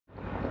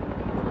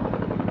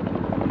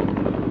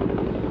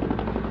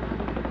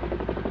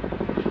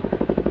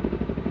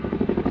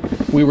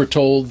We were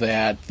told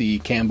that the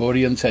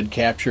Cambodians had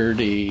captured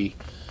a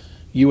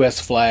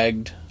U.S.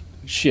 flagged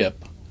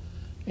ship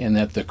and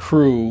that the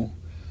crew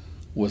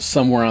was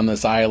somewhere on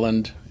this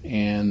island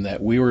and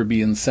that we were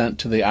being sent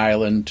to the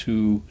island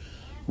to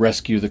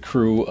rescue the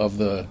crew of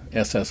the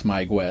SS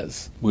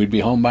Maiguez. We'd be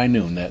home by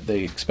noon. That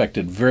they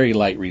expected very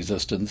light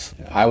resistance.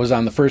 I was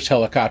on the first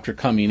helicopter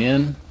coming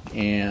in,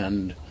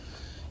 and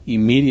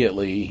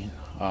immediately,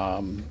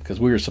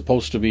 because we were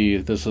supposed to be,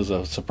 this is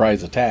a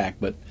surprise attack,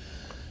 but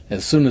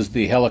as soon as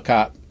the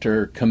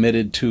helicopter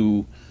committed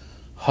to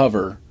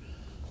hover,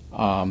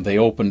 they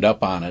opened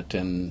up on it,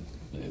 and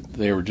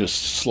they were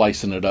just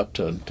slicing it up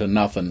to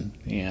nothing.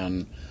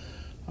 And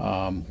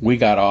we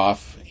got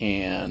off,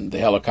 and the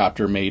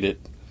helicopter made it,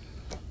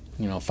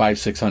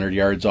 500-600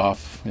 yards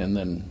off, and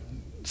then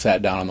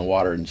sat down in the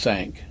water and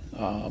sank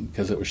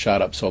because it was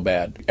shot up so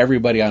bad.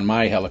 Everybody on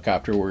my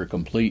helicopter were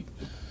complete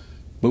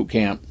boot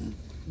camp,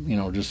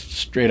 just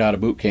straight out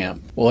of boot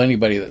camp. Well,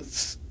 anybody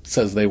that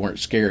says they weren't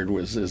scared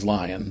is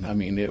lying. I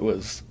mean, it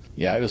was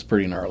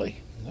pretty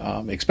gnarly,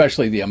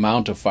 especially the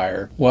amount of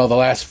fire. Well, the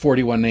last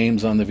 41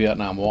 names on the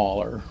Vietnam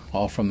Wall are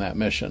all from that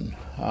mission.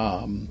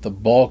 The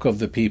bulk of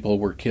the people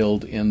were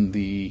killed in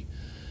the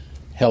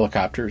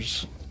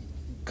helicopters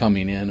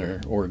coming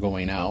in or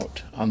going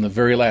out. On the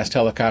very last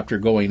helicopter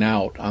going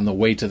out, on the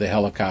way to the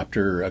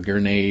helicopter, a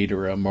grenade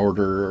or a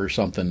mortar or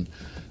something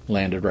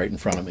landed right in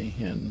front of me,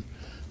 and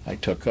I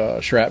took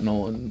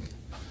shrapnel in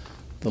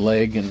the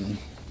leg and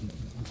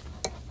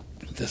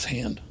this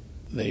hand.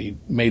 They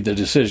made the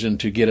decision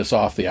to get us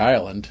off the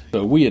island.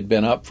 So we had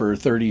been up for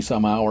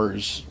 30-some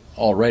hours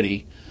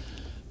already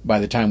by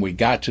the time we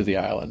got to the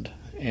island,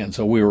 and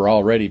so we were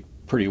already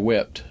pretty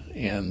whipped.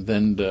 And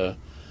then the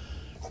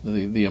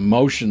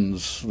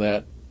emotions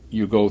that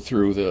you go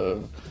through,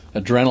 the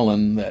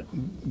adrenaline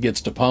that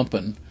gets to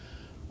pumping,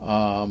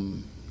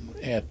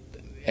 at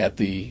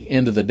the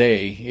end of the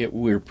day,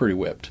 we were pretty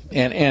whipped.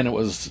 And it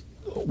was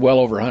well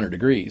over 100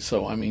 degrees,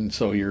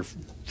 so you're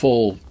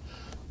full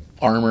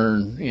armor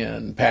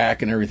and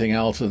pack and everything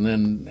else, and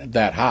then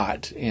that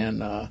hot.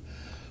 And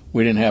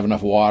we didn't have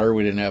enough water,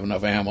 we didn't have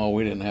enough ammo,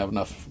 we didn't have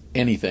enough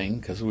anything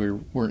because we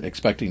weren't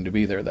expecting to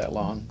be there that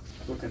long.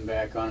 Looking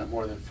back on it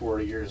more than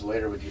 40 years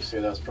later, would you say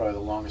that was probably the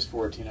longest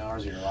 14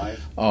 hours of your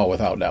life? Oh,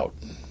 without doubt.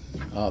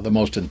 The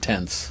most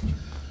intense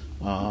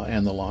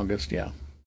and the longest, yeah.